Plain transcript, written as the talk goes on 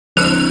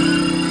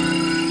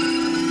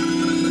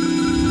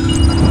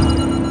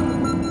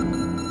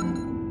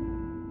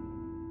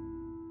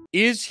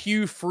Is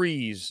Hugh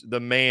Freeze the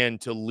man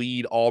to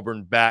lead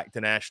Auburn back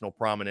to national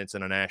prominence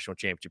and a national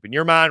championship? In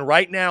your mind,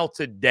 right now,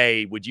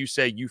 today, would you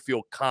say you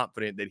feel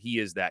confident that he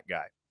is that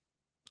guy?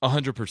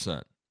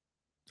 100%.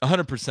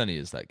 100% he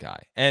is that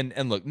guy. And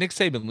look, Nick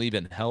Saban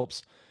leaving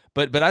helps,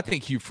 but I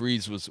think Hugh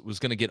Freeze was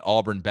going to get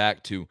Auburn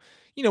back to,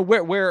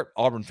 where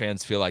Auburn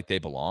fans feel like they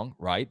belong,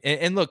 right?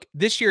 And look,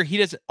 this year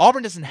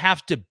Auburn doesn't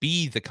have to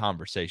be the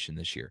conversation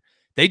this year.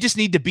 They just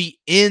need to be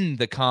in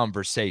the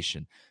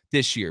conversation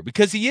this year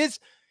because he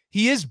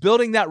is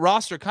building that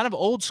roster kind of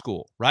old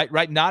school, right?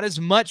 Right. Not as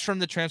much from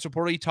the transfer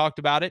portal. He talked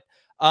about it.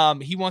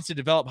 He wants to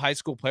develop high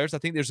school players. I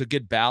think there's a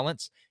good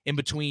balance in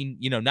between,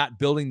 not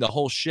building the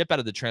whole ship out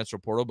of the transfer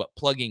portal, but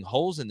plugging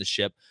holes in the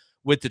ship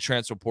with the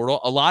transfer portal.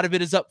 A lot of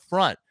it is up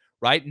front,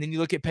 right? And then you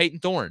look at Payton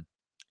Thorne.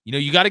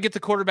 You got to get the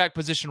quarterback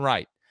position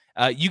right.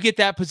 You get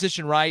that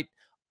position right.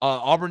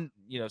 Auburn,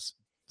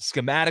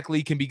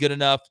 schematically can be good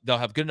enough. They'll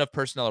have good enough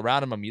personnel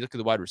around them. I mean, you look at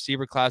the wide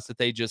receiver class that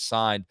they just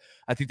signed.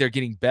 I think they're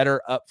getting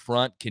better up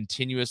front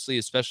continuously,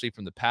 especially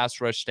from the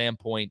pass rush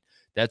standpoint.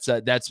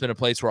 That's been a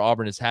place where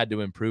Auburn has had to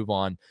improve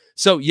on.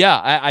 So,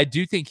 yeah, I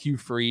do think Hugh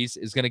Freeze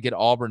is going to get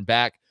Auburn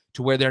back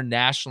to where they're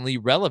nationally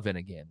relevant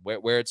again,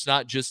 where it's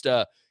not just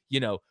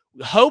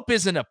hope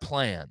isn't a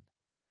plan,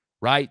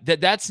 right?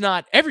 That's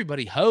not –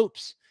 everybody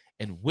hopes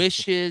and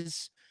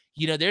wishes.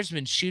 There's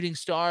been shooting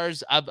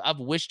stars I've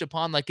wished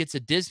upon like it's a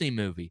Disney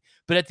movie.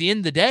 But at the end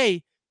of the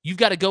day, you've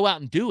got to go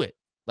out and do it.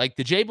 Like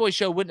the J-Boy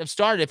show wouldn't have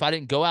started if I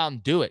didn't go out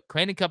and do it.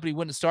 Crain Company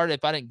wouldn't have started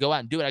if I didn't go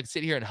out and do it. I could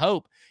sit here and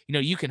hope.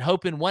 You can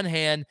hope in one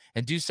hand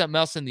and do something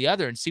else in the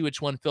other and see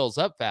which one fills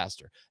up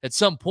faster. At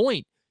some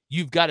point,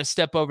 you've got to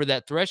step over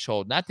that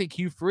threshold. And I think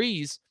Hugh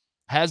Freeze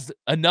has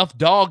enough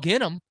dog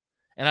in him.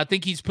 And I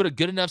think he's put a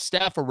good enough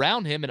staff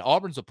around him. And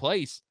Auburn's a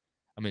place,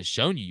 it's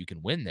shown you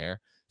can win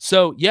there.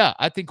 So, yeah,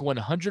 I think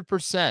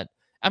 100%.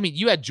 I mean,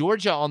 you had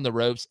Georgia on the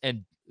ropes,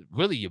 and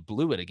really you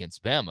blew it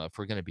against Bama, if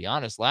we're going to be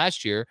honest,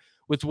 last year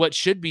with what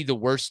should be the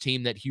worst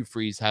team that Hugh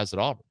Freeze has at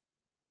Auburn.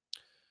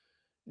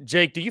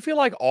 Jake, do you feel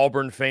like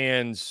Auburn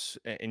fans,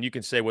 and you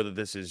can say whether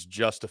this is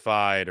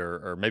justified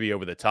or maybe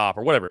over the top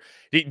or whatever,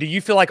 do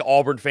you feel like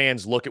Auburn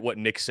fans look at what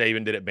Nick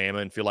Saban did at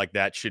Bama and feel like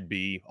that should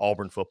be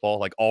Auburn football?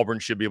 Like Auburn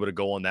should be able to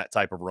go on that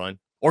type of run?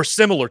 Or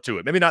similar to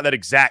it? Maybe not that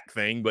exact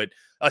thing, but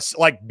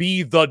like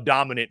be the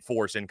dominant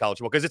force in college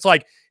football. Because it's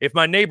like, if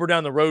my neighbor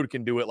down the road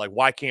can do it, like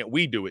why can't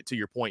we do it, to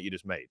your point you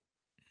just made?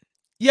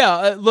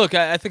 Yeah, look,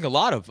 I think a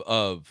lot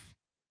of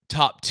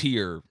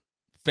top-tier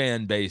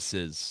fan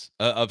bases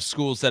of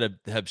schools that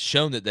have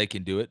shown that they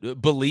can do it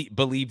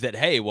believe that,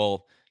 hey,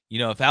 well,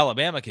 if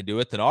Alabama can do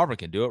it, then Auburn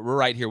can do it. We're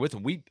right here with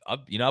them.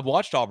 I've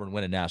watched Auburn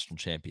win a national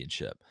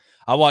championship.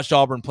 I watched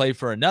Auburn play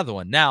for another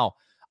one. Now,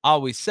 I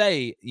always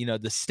say,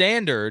 the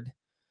standard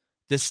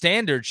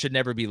should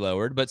never be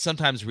lowered, but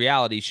sometimes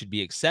reality should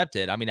be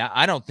accepted. I mean,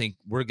 I don't think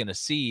we're going to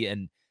see,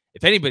 and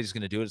if anybody's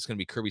going to do it, it's going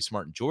to be Kirby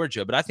Smart in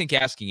Georgia. But I think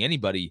asking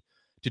anybody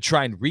to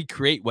try and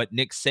recreate what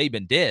Nick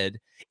Saban did,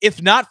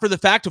 if not for the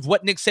fact of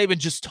what Nick Saban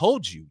just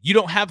told you. You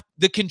don't have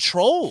the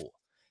control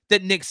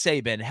that Nick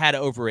Saban had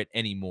over it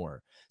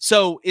anymore.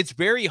 So it's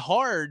very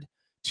hard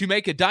to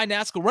make a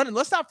dynastical run. And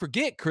let's not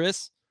forget,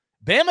 Chris,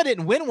 Bama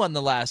didn't win one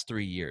the last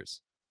 3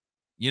 years.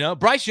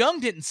 Bryce Young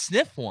didn't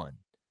sniff one.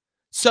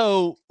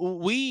 So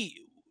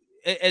we,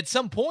 at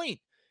some point,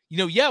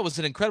 it was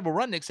an incredible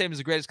run. Nick Saban is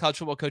the greatest college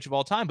football coach of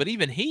all time. But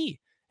even he,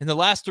 in the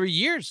last 3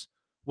 years,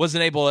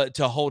 wasn't able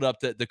to hold up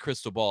the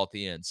crystal ball at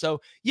the end.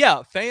 So,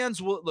 yeah, fans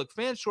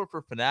short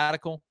for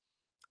fanatical.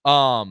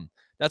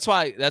 That's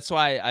why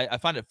I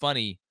find it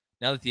funny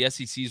now that the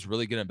SEC is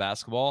really good at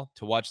basketball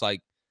to watch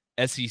like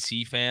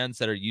SEC fans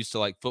that are used to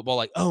like football,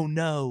 like, oh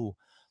no,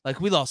 like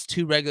we lost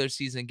 2 regular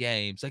season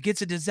games. Like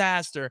it's a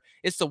disaster.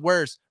 It's the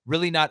worst.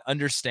 Really not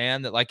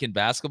understand that like in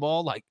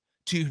basketball, like,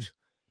 dude,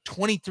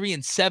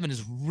 23-7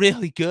 is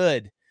really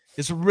good.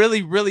 It's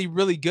really, really,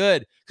 really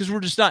good because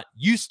we're just not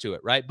used to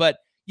it, right? But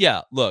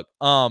yeah, look,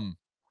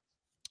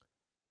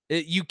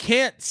 you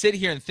can't sit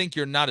here and think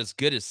you're not as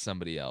good as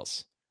somebody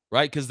else,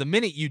 right? Because the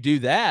minute you do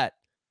that,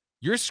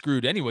 you're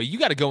screwed anyway. You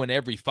got to go in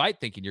every fight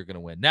thinking you're going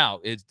to win. Now,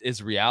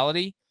 is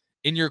reality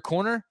in your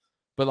corner?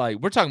 But like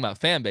we're talking about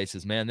fan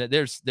bases, man.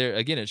 There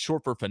again, it's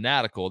short for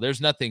fanatical. There's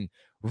nothing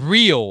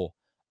real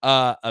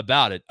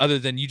about it other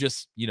than you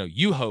just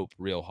you hope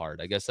real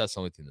hard. I guess that's the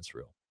only thing that's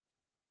real.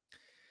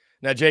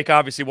 Now, Jake,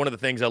 obviously one of the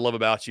things I love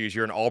about you is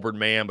you're an Auburn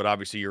man, but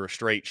obviously you're a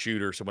straight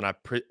shooter. So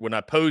when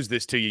I pose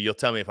this to you, you'll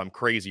tell me if I'm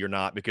crazy or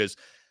not, because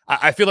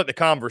I feel like the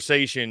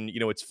conversation,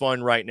 it's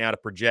fun right now to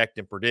project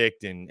and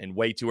predict and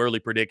way too early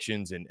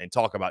predictions and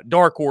talk about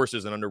dark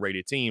horses and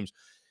underrated teams.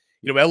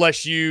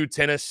 LSU,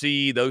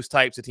 Tennessee, those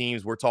types of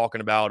teams we're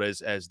talking about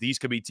as these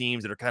could be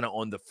teams that are kind of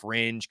on the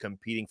fringe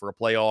competing for a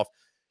playoff.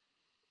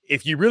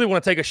 If you really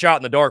want to take a shot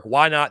in the dark,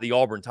 why not the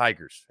Auburn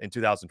Tigers in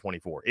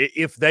 2024?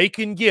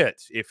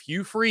 If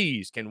Hugh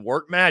Freeze can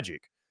work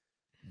magic,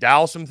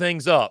 dial some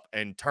things up,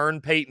 and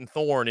turn Payton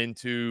Thorne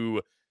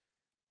into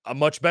a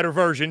much better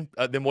version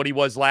than what he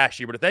was last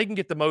year, but if they can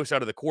get the most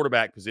out of the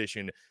quarterback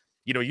position,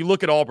 you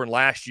look at Auburn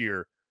last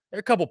year, They're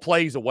a couple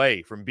plays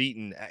away from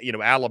beating,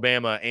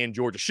 Alabama and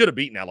Georgia. Should have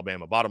beaten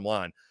Alabama, bottom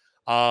line.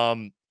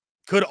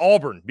 Could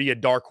Auburn be a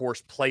dark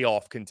horse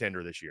playoff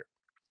contender this year?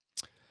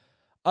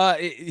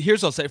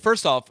 Here's what I'll say.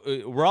 First off,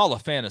 we're all a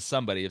fan of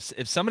somebody.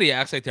 If somebody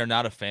acts like they're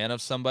not a fan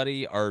of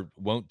somebody or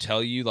won't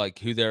tell you like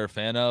who they're a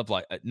fan of,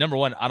 like number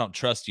one, I don't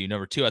trust you.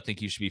 Number two, I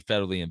think you should be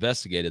federally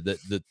investigated.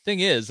 The thing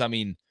is, I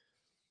mean,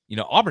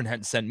 Auburn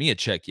hadn't sent me a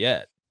check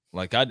yet.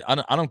 Like I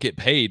don't get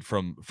paid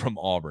from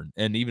Auburn,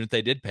 and even if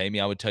they did pay me,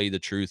 I would tell you the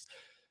truth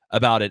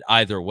about it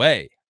either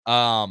way.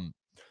 But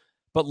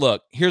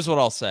look, here's what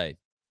I'll say.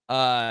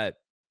 I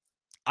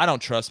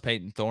don't trust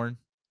Payton Thorne.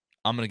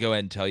 I'm gonna go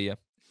ahead and tell you,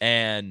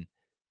 and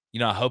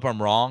I hope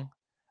I'm wrong.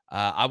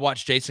 I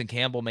watched Jason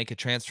Campbell make a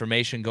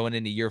transformation going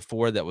into year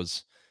 4 that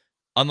was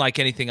unlike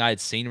anything I had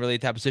seen really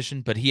at that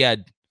position, but he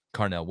had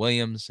Carnell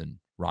Williams and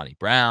Ronnie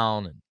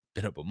Brown and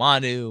Beno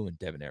Bomanu and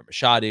Devin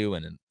Machado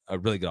and a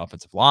really good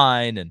offensive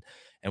line. And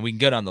we can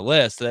go down the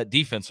list. That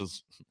defense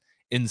was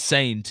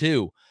insane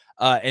too.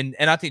 And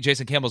I think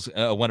Jason Campbell's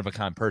a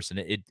one-of-a-kind person.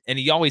 And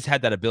he always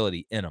had that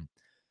ability in him.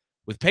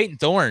 With Payton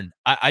Thorne,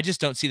 I just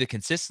don't see the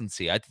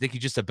consistency. I think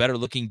he's just a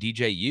better-looking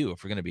DJU,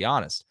 if we're going to be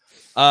honest.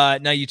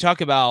 Now, you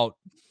talk about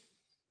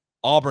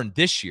Auburn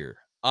this year.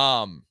 You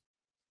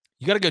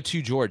got to go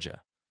to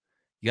Georgia.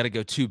 You got to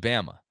go to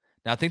Bama.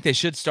 Now, I think they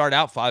should start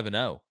out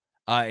 5-0,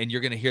 and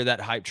you're going to hear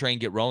that hype train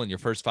get rolling. Your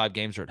first 5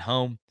 games are at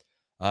home.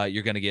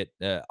 You're going to get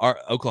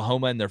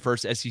Oklahoma in their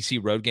first SEC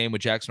road game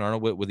with Jackson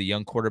Arnold with a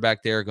young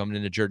quarterback there going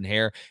into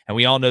Jordan-Hare. And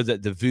we all know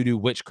that the voodoo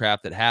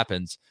witchcraft that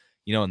happens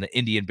in the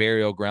Indian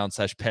burial ground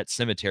 / pet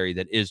cemetery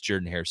that is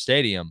Jordan-Hare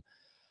Stadium.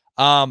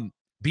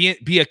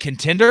 Be a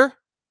contender,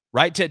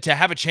 right? To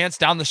have a chance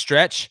down the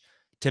stretch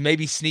to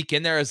maybe sneak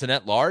in there as an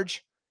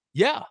at-large.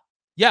 Yeah,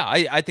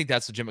 I think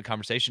that's a legitimate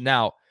conversation.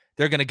 Now,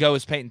 they're going to go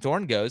as Payton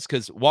Thorne goes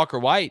because Walker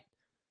White,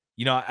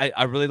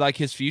 I really like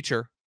his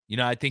future.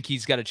 I think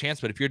he's got a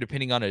chance, but if you're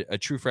depending on a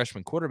true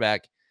freshman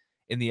quarterback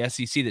in the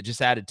SEC that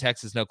just added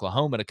Texas and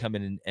Oklahoma to come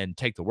in and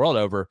take the world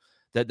over,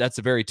 that's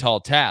a very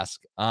tall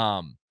task.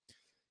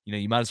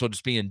 You might as well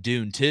just be in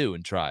Dune 2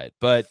 and try it.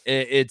 But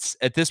it's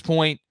at this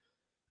point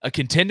a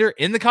contender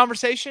in the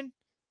conversation,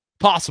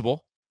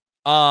 possible.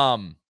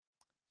 The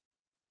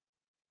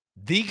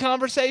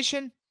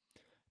conversation,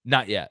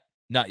 not yet.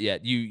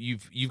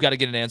 You've got to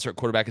get an answer at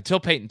quarterback until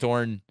Payton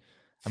Thorne.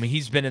 I mean,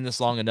 he's been in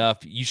this long enough.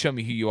 You show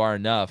me who you are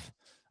enough,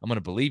 I'm going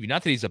to believe you.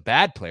 Not that he's a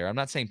bad player. I'm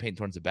not saying Payton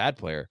Thorne's a bad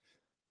player,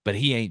 but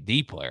he ain't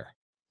the player.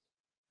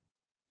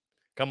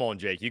 Come on,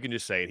 Jake. You can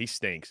just say it. He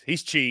stinks.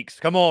 He's cheeks.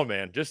 Come on,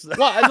 man. Just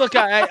well, look.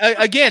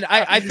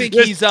 I think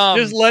just, he's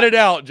just let it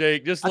out,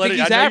 Jake. Just let it.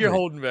 I know average. You're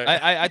holding back.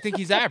 I think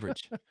he's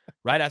average,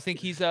 right? I think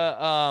he's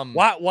a.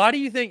 Why do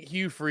you think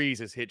Hugh Freeze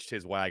has hitched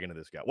his wagon to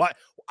this guy? Why?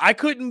 I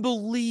couldn't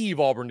believe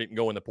Auburn didn't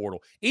go in the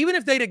portal. Even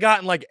if they'd have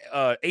gotten like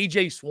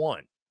AJ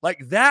Swan,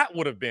 like that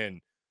would have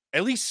been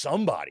at least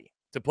somebody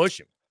to push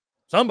him.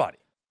 Somebody.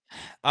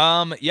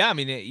 Yeah, I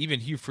mean, even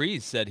Hugh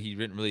Freeze said he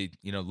didn't really,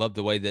 love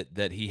the way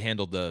that he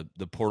handled the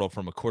portal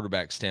from a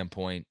quarterback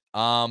standpoint.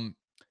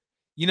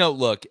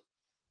 Look,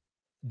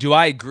 do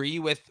I agree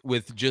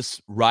with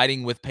just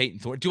riding with Payton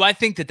Thorne? Do I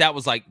think that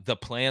was like the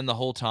plan the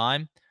whole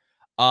time?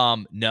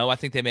 No, I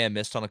think they may have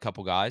missed on a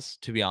couple guys,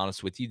 to be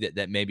honest with you,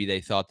 that maybe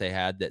they thought they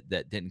had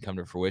that didn't come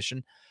to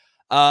fruition.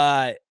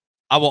 I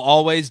will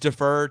always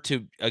defer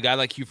to a guy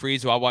like Hugh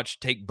Freeze, who I watched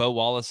take Bo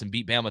Wallace and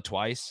beat Bama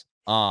twice.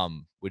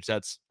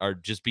 Or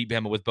just beat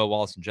Bama with Bo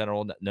Wallace in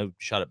general. No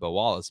shot at Bo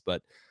Wallace,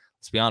 but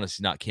let's be honest,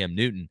 he's not Cam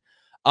Newton.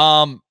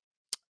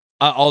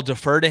 I'll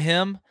defer to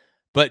him,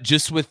 but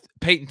just with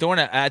Payton Thorne,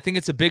 I think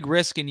it's a big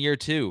risk in year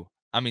 2.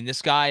 I mean,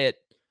 this guy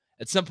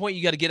at some point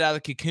you got to get out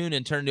of the cocoon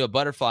and turn into a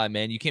butterfly,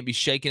 man. You can't be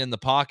shaking in the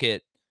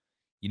pocket,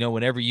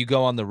 whenever you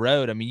go on the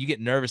road. I mean, you get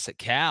nervous at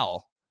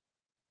Cal.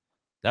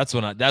 That's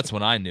when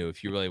I knew,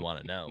 if you really want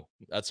to know.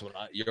 That's when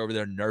you're over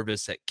there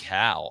nervous at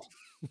Cal.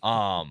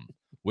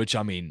 Which,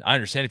 I mean, I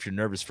understand if you're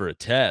nervous for a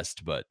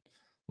test, but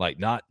like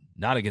not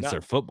against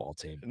their football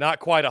team. Not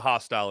quite a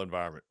hostile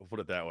environment. We'll put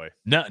it that way.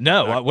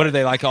 No. What are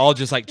they like? All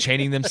just like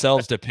chaining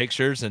themselves to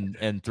pictures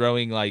and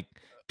throwing like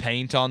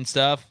paint on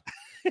stuff.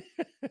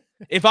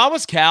 If I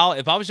was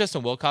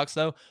Justin Wilcox,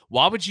 though,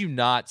 why would you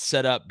not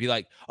set up? Be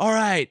like, all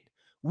right,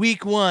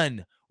 week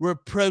 1. We're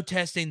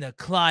protesting the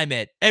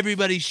climate.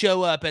 Everybody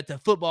show up at the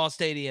football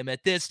stadium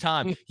at this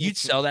time. You'd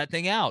sell that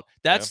thing out.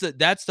 That's the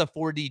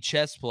 4D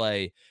chess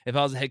play. If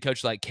I was a head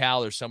coach like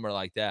Cal or somewhere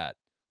like that,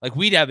 like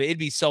it'd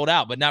be sold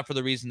out, but not for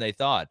the reason they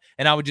thought.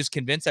 And I would just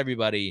convince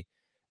everybody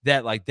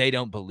that like they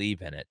don't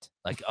believe in it.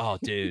 Like, oh,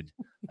 dude,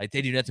 like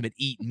they do nothing but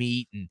eat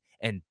meat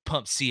and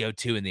pump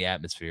CO2 in the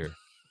atmosphere.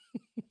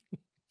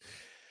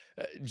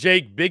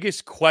 Jake,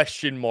 biggest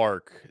question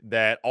mark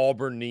that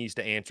Auburn needs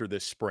to answer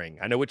this spring.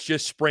 I know it's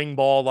just spring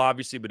ball,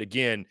 obviously, but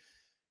again,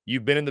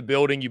 you've been in the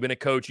building, you've been a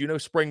coach,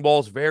 spring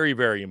ball is very,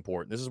 very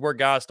important. This is where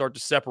guys start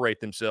to separate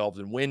themselves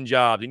and win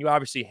jobs, and you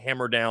obviously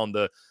hammer down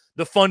the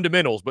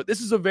fundamentals, but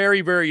this is a very,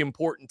 very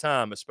important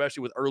time,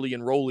 especially with early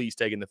enrollees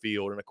taking the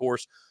field. And of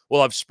course,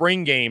 we'll have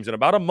spring games in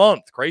about a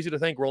month. Crazy to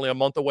think we're only a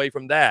month away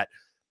from that.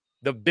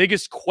 the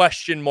biggest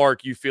question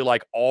mark you feel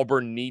like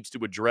Auburn needs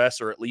to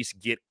address or at least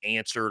get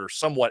answered or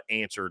somewhat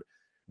answered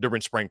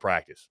during spring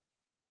practice?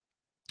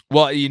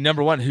 Well,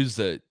 number one, who's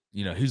the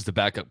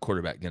backup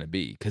quarterback going to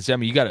be? Because, I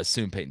mean, you got to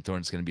assume Payton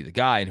Thorne's going to be the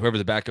guy, and whoever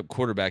the backup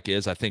quarterback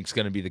is, I think is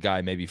going to be the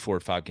guy maybe 4 or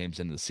 5 games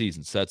into the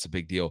season. So that's a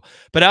big deal.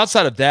 But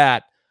outside of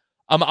that,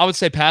 I would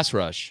say pass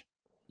rush.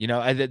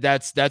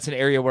 That's an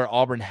area where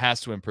Auburn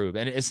has to improve.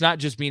 And it's not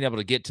just being able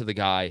to get to the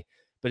guy,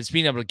 but it's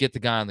being able to get the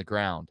guy on the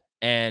ground.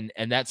 And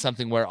that's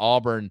something where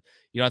Auburn,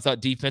 I thought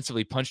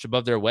defensively punched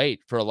above their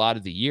weight for a lot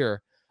of the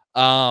year.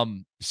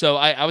 So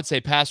I would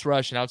say pass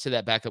rush, and I would say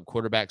that backup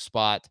quarterback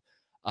spot.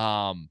 We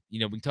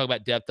can talk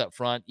about depth up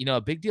front.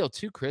 A big deal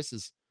too, Chris,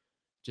 is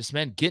just,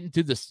 man, getting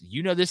through this.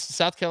 This is a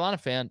South Carolina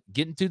fan,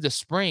 getting through the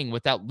spring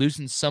without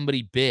losing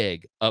somebody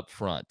big up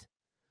front.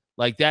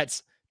 Like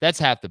that's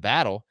half the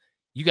battle.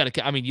 You got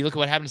to, you look at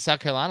what happened to South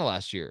Carolina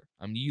last year.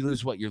 You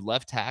lose your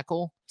left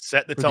tackle,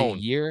 set the tone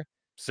year,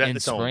 set the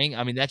tone.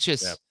 Spring. That's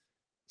just,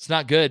 it's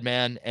not good,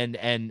 man.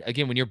 And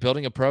again, when you're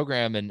building a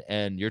program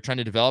and you're trying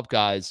to develop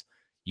guys,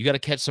 you got to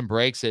catch some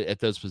breaks at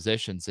those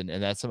positions. And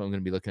that's something I'm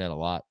going to be looking at a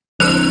lot.